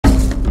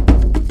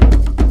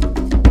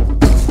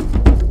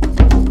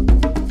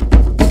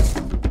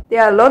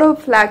There are a lot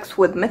of flags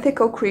with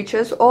mythical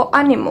creatures or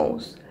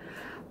animals.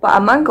 But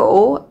among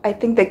all, I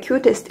think the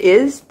cutest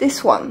is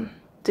this one.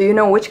 Do you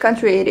know which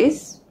country it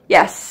is?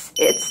 Yes,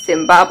 it's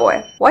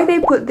Zimbabwe. Why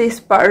they put this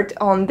bird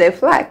on their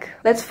flag?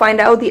 Let's find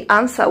out the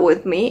answer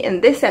with me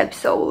in this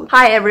episode.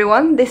 Hi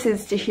everyone, this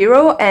is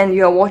Chihiro and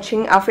you're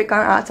watching African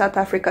Arts at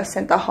Africa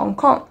Center Hong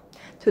Kong.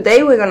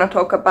 Today we're gonna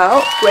talk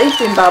about Great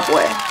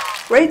Zimbabwe.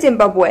 Great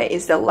Zimbabwe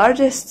is the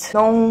largest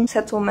known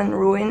settlement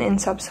ruin in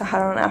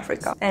Sub-Saharan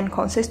Africa and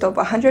consists of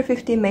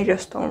 150 major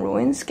stone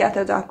ruins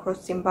scattered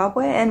across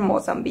Zimbabwe and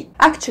Mozambique.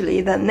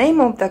 Actually, the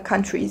name of the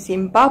country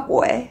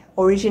Zimbabwe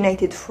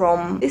originated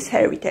from this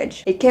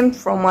heritage. It came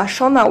from a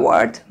Shona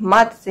word,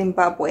 Mad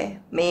Zimbabwe,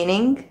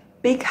 meaning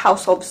big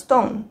house of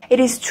stone.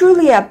 It is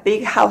truly a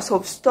big house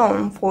of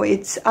stone for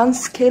its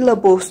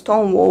unscalable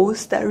stone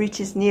walls that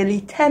reaches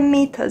nearly 10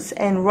 meters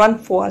and run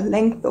for a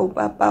length of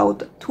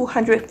about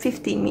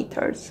 250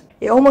 meters.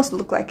 It almost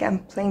looks like I'm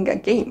playing a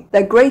game.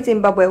 The Great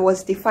Zimbabwe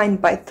was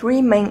defined by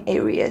three main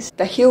areas: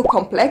 the hill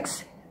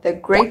complex, the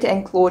Great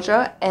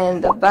Enclosure,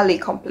 and the Valley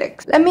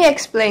Complex. Let me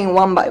explain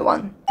one by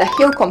one. The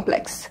hill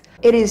complex.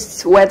 It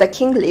is where the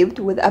king lived,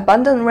 with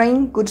abundant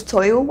rain, good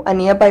soil, a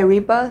nearby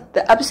river,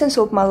 the absence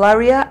of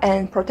malaria,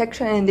 and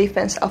protection and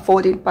defense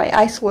afforded by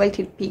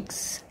isolated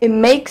peaks. It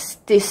makes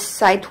this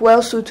site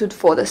well suited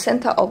for the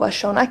center of a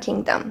Shona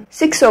kingdom.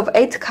 6 of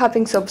 8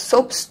 carvings of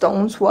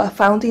soapstones were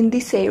found in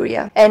this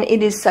area, and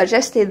it is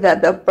suggested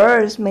that the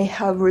birds may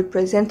have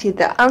represented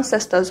the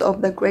ancestors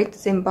of the Great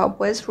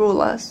Zimbabwe's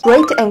rulers.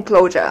 Great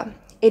Enclosure.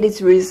 It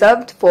is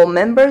reserved for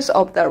members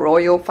of the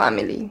royal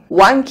family.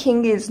 One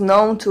king is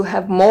known to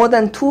have more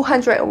than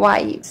 200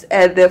 wives,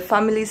 as the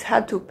families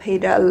had to pay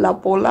the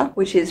lobola,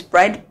 which is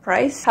bride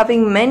price.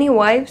 Having many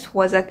wives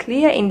was a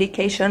clear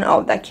indication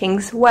of the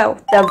king's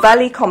wealth. The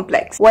Valley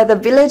Complex, where the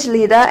village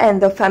leader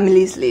and the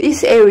families live.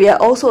 This area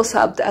also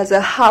served as a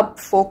hub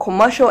for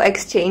commercial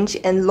exchange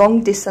and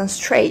long-distance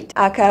trade.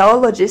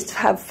 Archaeologists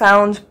have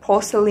found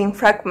porcelain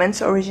fragments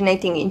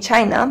originating in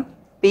China,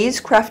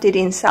 beads crafted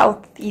in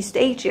Southeast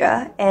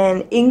Asia,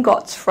 and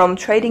ingots from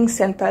trading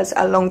centers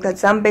along the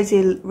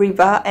Zambezi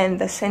River and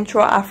the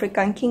Central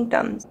African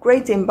kingdoms.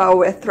 Great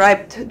Zimbabwe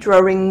thrived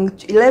during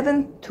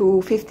 11th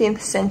to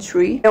 15th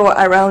century. There were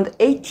around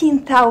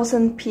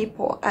 18,000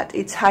 people at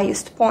its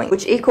highest point,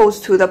 which equals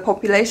to the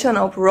population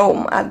of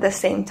Rome at the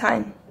same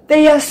time.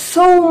 There is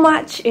so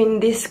much in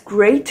this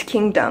great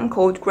kingdom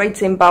called Great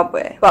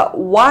Zimbabwe, but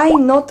why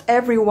not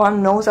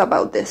everyone knows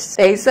about this?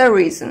 There is a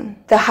reason.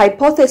 The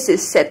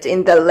hypothesis set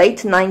in the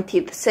late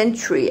 19th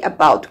century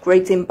about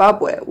Great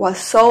Zimbabwe was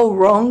so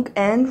wrong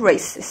and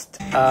racist.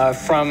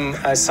 From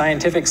a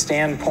scientific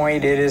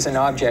standpoint, it is an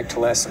object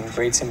lesson.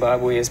 Great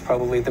Zimbabwe is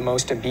probably the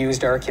most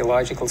abused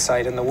archaeological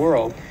site in the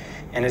world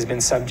and has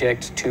been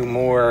subject to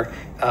more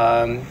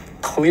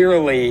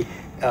clearly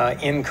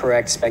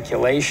incorrect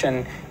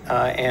speculation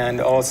and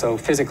also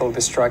physical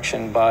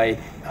destruction by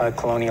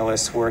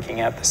colonialists working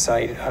at the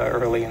site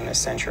early in this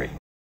century.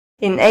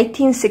 In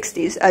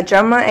 1860s, a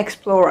German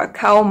explorer,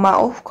 Karl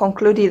Mauch,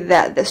 concluded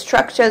that the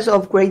structures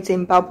of Great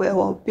Zimbabwe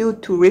were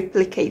built to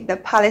replicate the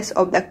palace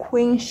of the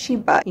Queen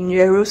Sheba in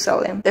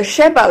Jerusalem. The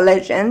Sheba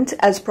legend,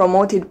 as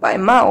promoted by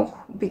Mauch,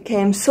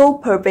 became so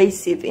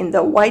pervasive in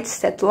the white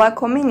settler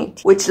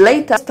community, which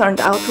later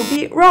turned out to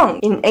be wrong.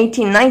 In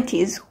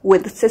 1890s,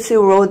 with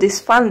Cecil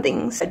Rhodes'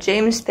 fundings,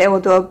 James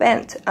Theodore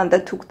Bent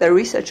undertook the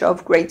research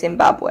of Great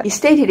Zimbabwe. He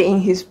stated in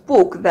his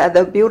book that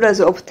the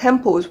builders of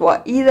temples were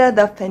either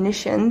the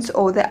Phoenicians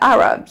or the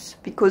Arabs,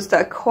 because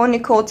the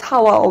conical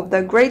tower of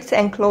the Great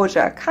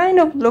Enclosure kind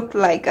of looked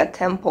like a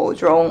temple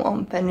drawn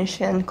on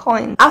Phoenician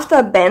coins.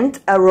 After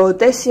Bent, a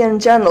Rhodesian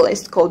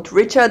journalist called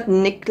Richard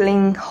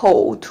Nickling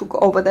Hall took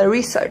over the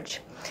research.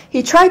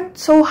 He tried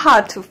so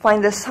hard to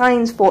find the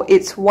signs for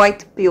its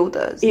white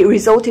builders. It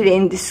resulted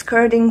in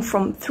discarding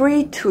from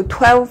 3 to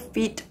 12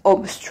 feet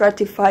of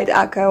stratified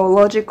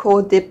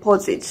archaeological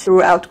deposits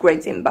throughout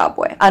Great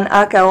Zimbabwe. An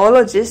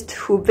archaeologist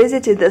who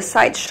visited the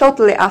site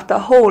shortly after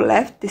Hall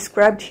left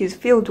described his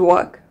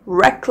fieldwork: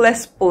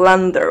 reckless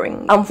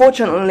blundering.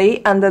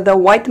 Unfortunately, under the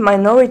white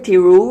minority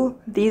rule,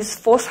 these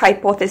false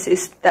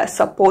hypotheses that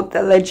support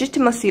the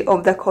legitimacy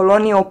of the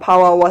colonial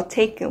power were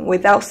taken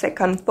without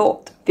second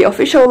thought. The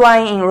official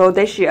line in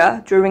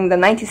Rhodesia during the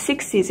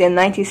 1960s and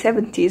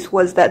 1970s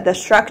was that the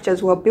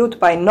structures were built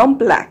by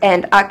non-black,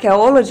 and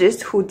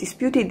archaeologists who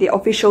disputed the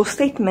official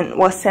statement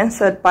were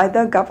censored by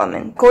the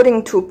government.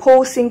 According to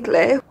Paul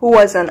Sinclair, who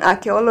was an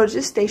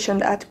archaeologist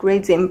stationed at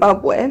Great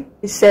Zimbabwe,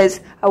 he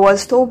says, "I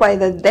was told by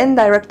the then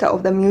director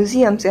of the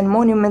Museums and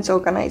Monuments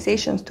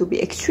organizations to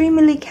be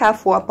extremely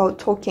careful about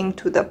talking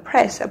to the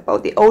press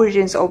about the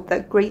origins of the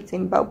Great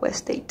Zimbabwe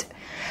state.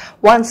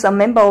 Once a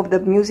member of the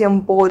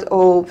museum board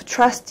of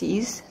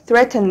trustees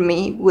threatened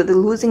me with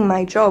losing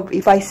my job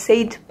if I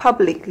said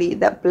publicly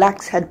that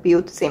blacks had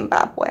built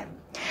Zimbabwe.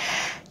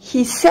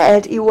 He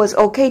said it was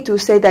okay to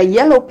say that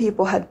yellow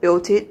people had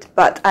built it,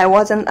 but I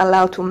wasn't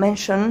allowed to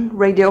mention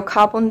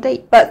radiocarbon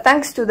date. But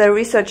thanks to the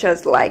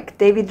researchers like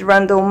David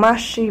Randall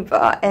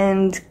Mashiva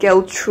and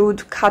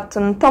Gertrude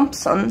Cotton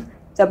Thompson,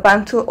 The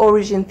Bantu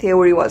origin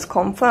theory was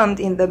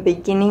confirmed in the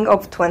beginning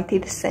of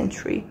 20th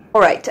century.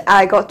 Alright,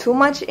 I got too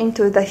much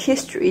into the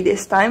history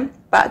this time,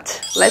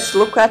 but let's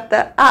look at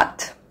the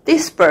art.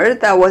 This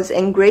bird that was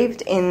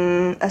engraved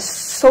in a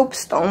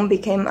soapstone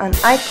became an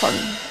icon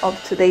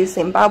of today's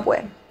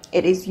Zimbabwe.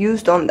 It is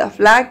used on the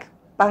flag,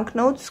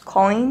 banknotes,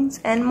 coins,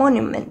 and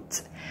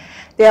monuments.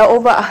 There are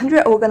over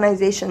 100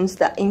 organizations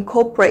that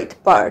incorporate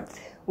birds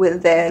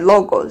with their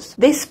logos.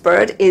 This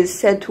bird is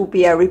said to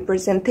be a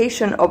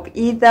representation of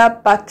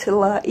either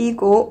bateleur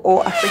eagle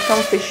or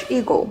African fish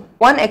eagle.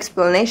 One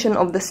explanation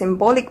of the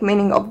symbolic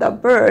meaning of the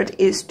bird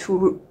is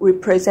to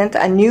represent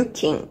a new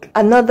king.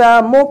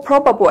 Another more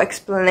probable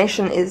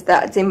explanation is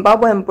that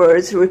Zimbabwean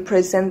birds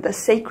represent the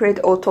sacred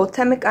or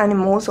totemic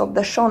animals of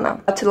the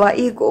Shona. Bateleur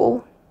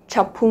eagle,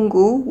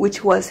 Chapungu,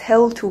 which was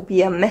held to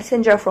be a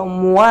messenger from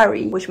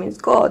Muari, which means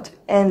God,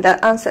 and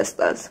their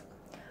ancestors.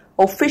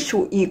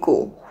 Official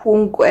eagle,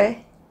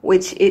 Hungwe,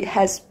 which it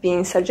has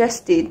been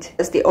suggested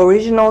as the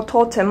original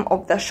totem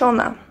of the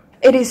Shona.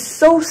 It is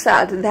so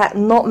sad that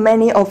not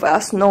many of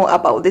us know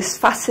about this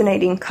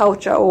fascinating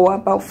culture or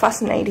about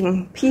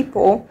fascinating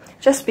people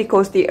just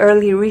because the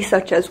early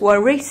researchers were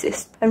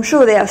racist. I'm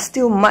sure there are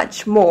still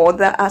much more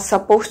that are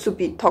supposed to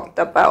be talked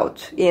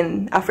about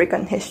in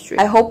African history.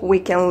 I hope we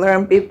can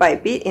learn bit by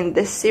bit in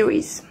this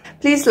series.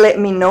 Please let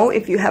me know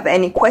if you have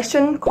any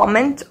question,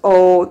 comment,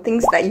 or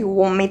things that you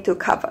want me to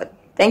cover.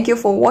 Thank you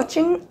for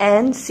watching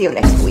and see you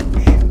next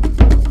week.